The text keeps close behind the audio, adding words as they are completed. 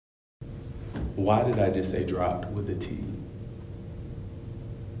Why did I just say dropped with a T?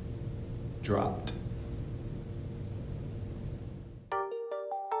 Dropped.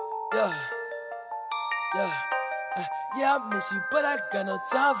 Yeah, yeah, I miss you, but I got no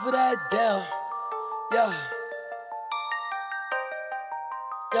time for that damn. Yeah,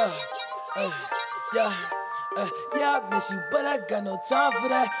 I miss you, but I got no time for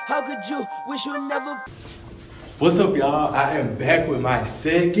that. How could you wish you never? What's up, y'all? I am back with my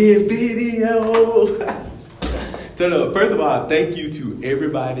second video. So first of all, thank you to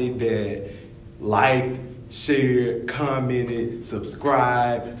everybody that liked, shared, commented,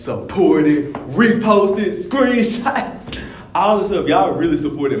 subscribed, supported, reposted, screenshot, all this stuff. Y'all really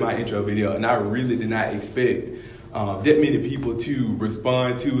supported my intro video, and I really did not expect that many people to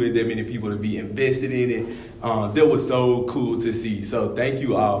respond to it, that many people to be invested in it. That was so cool to see. So thank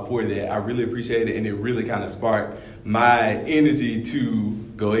you all for that. I really appreciate it, and it really kind of sparked my energy to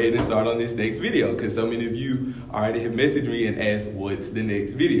go ahead and start on this next video, because so many of you already have messaged me and asked what's the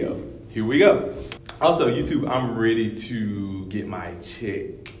next video. Here we go. Also, YouTube, I'm ready to get my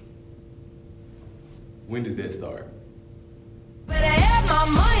check. When does that start?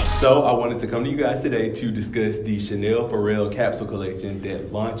 So I wanted to come to you guys today to discuss the Chanel-Pharrell Capsule collection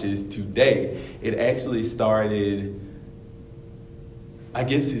that launches today. It actually started, I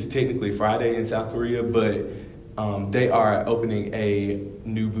guess it's technically Friday in South Korea, but they are opening a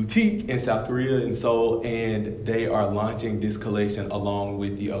new boutique in South Korea, in Seoul, and they are launching this collection along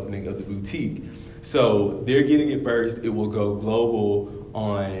with the opening of the boutique. So they're getting it first. It will go global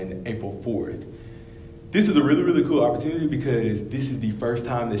on April 4th. This is a really, really cool opportunity because this is the first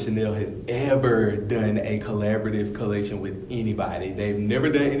time that Chanel has ever done a collaborative collection with anybody. They've never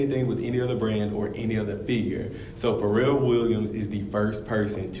done anything with any other brand or any other figure. So Pharrell Williams is the first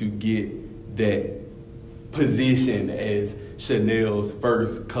person to get that position as Chanel's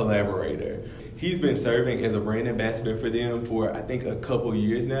first collaborator. He's been serving as a brand ambassador for them for, I think, a couple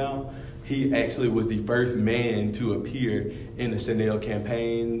years now. He actually was the first man to appear in a Chanel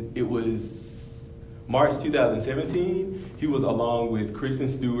campaign. It was March 2017, he was along with Kristen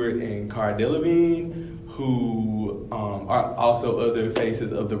Stewart and Cara Delevingne, who are also other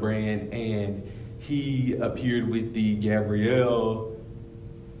faces of the brand, and he appeared with the Gabrielle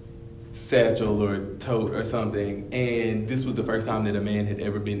satchel or tote or something, and this was the first time that a man had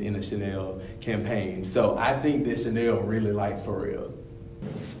ever been in a Chanel campaign. So I think that Chanel really likes Pharrell.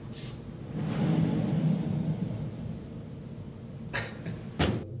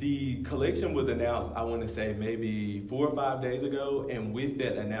 The collection was announced, I want to say maybe 4 or 5 days ago, and with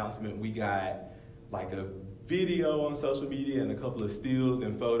that announcement we got like a video on social media and a couple of stills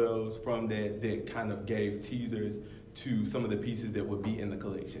and photos from that kind of gave teasers to some of the pieces that would be in the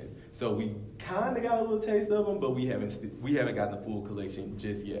collection. So we kind of got a little taste of them, but we haven't gotten the full collection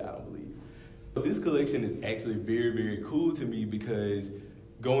just yet, I don't believe. But this collection is actually very, very cool to me because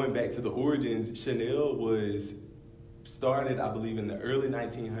going back to the origins, Chanel was started, I believe, in the early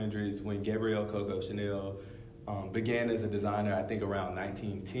 1900s when Gabrielle Coco Chanel began as a designer, I think around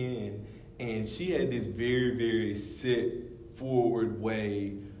 1910. And she had this very, very set forward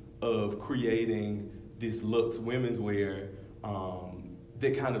way of creating this luxe women's wear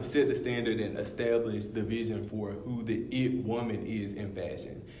that kind of set the standard and established the vision for who the it woman is in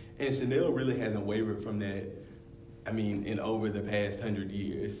fashion. And Chanel really hasn't wavered from that, I mean, in over the past 100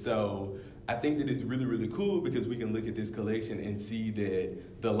 years. So I think that it's really, really cool because we can look at this collection and see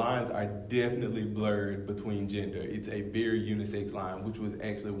that the lines are definitely blurred between gender. It's a very unisex line, which was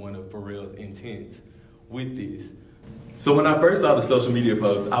actually one of Pharrell's intents with this. So when I first saw the social media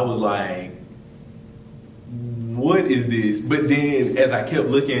post, I was like, what is this? But then as I kept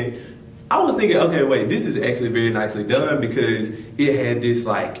looking, I was thinking, okay, wait, this is actually very nicely done because it had this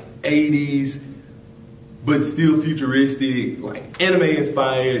like 80s, but still futuristic, like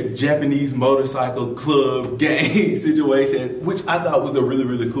anime-inspired Japanese motorcycle club gang situation, which I thought was a really,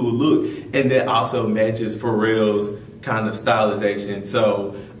 really cool look. And that also matches Pharrell's kind of stylization.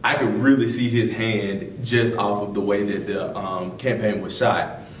 So I could really see his hand just off of the way that the campaign was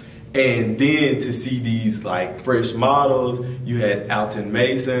shot. And then to see these like fresh models, you had Alton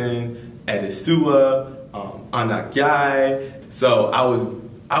Mason, Adesua, Anak Yai. So I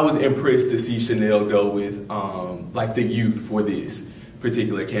was impressed to see Chanel go with like the youth for this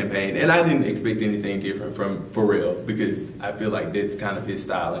particular campaign. And I didn't expect anything different from Pharrell because I feel like that's kind of his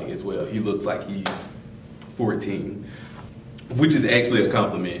styling as well. He looks like he's 14, which is actually a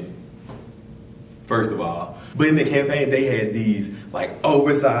compliment, first of all. But in the campaign, they had these like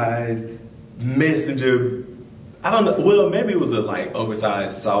oversized messenger, I don't know, well, maybe it was a like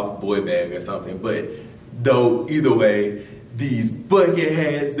oversized soft boy bag or something, but though either way, these bucket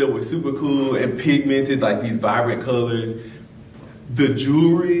hats that were super cool and pigmented, like these vibrant colors. The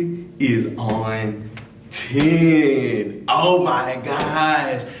jewelry is on 10. Oh my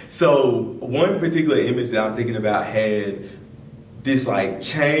gosh. So one particular image that I'm thinking about had this like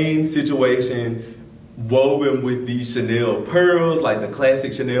chain situation woven with these Chanel pearls, like the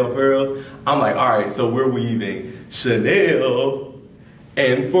classic Chanel pearls. I'm like, all right, so we're weaving Chanel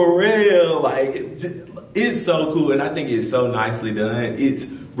and Pharrell. Like, it's so cool, and I think it's so nicely done. It's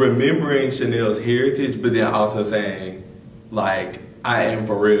remembering Chanel's heritage, but then also saying, like, I am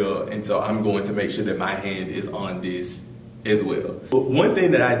Pharrell, and so I'm going to make sure that my hand is on this as well. But one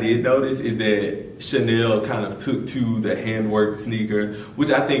thing that I did notice is that Chanel kind of took to the handwork sneaker, which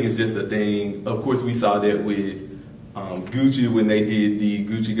I think is just a thing. Of course, we saw that with Gucci when they did the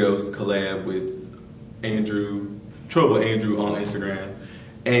Gucci Ghost collab with Trouble Andrew on Instagram.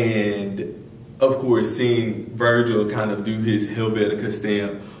 And of course, seeing Virgil kind of do his Helvetica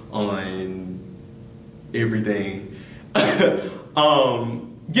stamp on everything.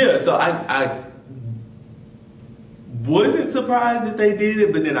 Yeah, so I wasn't surprised that they did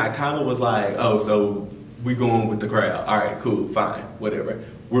it, but then I kind of was like, oh, so we going with the crowd. All right, cool, fine, whatever.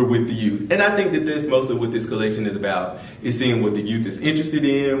 We're with the youth. And I think that that's mostly what this collection is about, is seeing what the youth is interested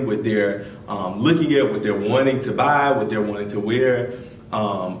in, what they're looking at, what they're wanting to buy, what they're wanting to wear.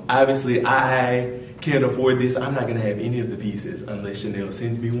 Obviously, I can't afford this. I'm not gonna have any of the pieces unless Chanel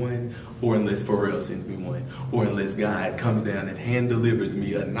sends me one, or unless Pharrell sends me one, or unless God comes down and hand delivers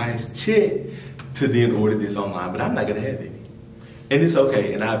me a nice check to then order this online, but I'm not gonna have any. And it's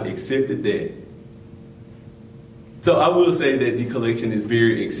okay, and I've accepted that. So I will say that the collection is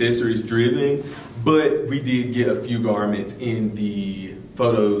very accessories driven, but we did get a few garments in the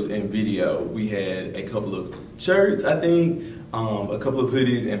photos and video. We had a couple of shirts, I think, a couple of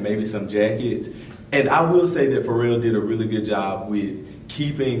hoodies, and maybe some jackets. And I will say that Pharrell did a really good job with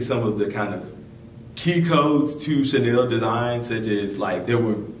keeping some of the kind of key codes to Chanel design, such as like there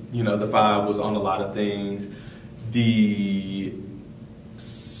were, you know, the 5 was on a lot of things.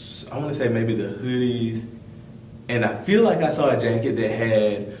 I want to say maybe the hoodies. And I feel like I saw a jacket that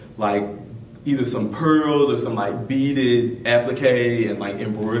had like either some pearls or some like beaded applique and like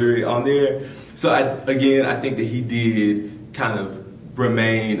embroidery on there. So I think that he did kind of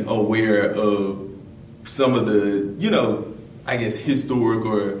remain aware of some of the, you know, I guess historic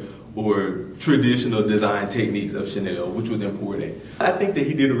or traditional design techniques of Chanel, which was important. I think that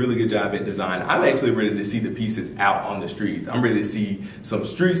he did a really good job at design. I'm actually ready to see the pieces out on the streets. I'm ready to see some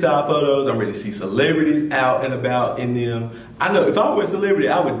street style photos. I'm ready to see celebrities out and about in them. I know if I were a celebrity,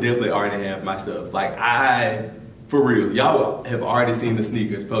 I would definitely already have my stuff. Like for real, y'all have already seen the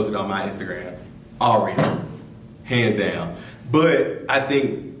sneakers posted on my Instagram already, hands down. But I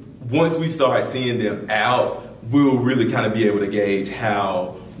think once we start seeing them out, we'll really kind of be able to gauge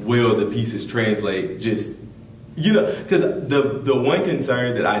how well the pieces translate, just, you know, because the one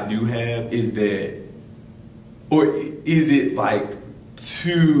concern that I do have is that, or is it like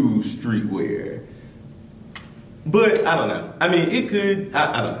too streetwear? But I don't know. I mean, it could,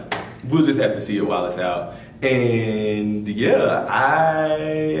 I don't know. We'll just have to see it while it's out. And yeah, I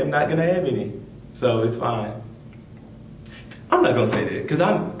am not gonna have any, so it's fine. I'm not gonna say that, because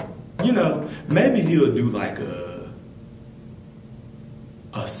you know, maybe he'll do like a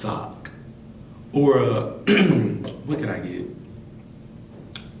sock, or what can I get?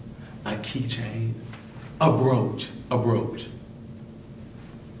 A keychain, a brooch.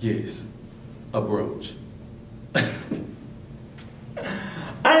 Yes, a brooch.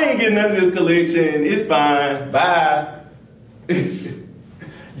 I ain't getting none of this collection. It's fine. Bye.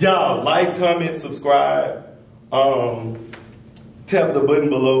 Y'all like, comment, subscribe. Tap the button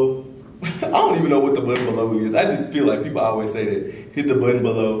below. I don't even know what the button below is. I just feel like people always say that. Hit the button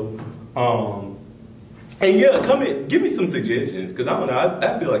below. And yeah, comment, give me some suggestions, because I don't know,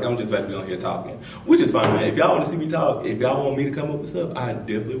 I feel like I'm just about to be on here talking, which is fine. If y'all want to see me talk, if y'all want me to come up with stuff, I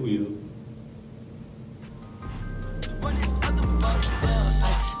definitely will.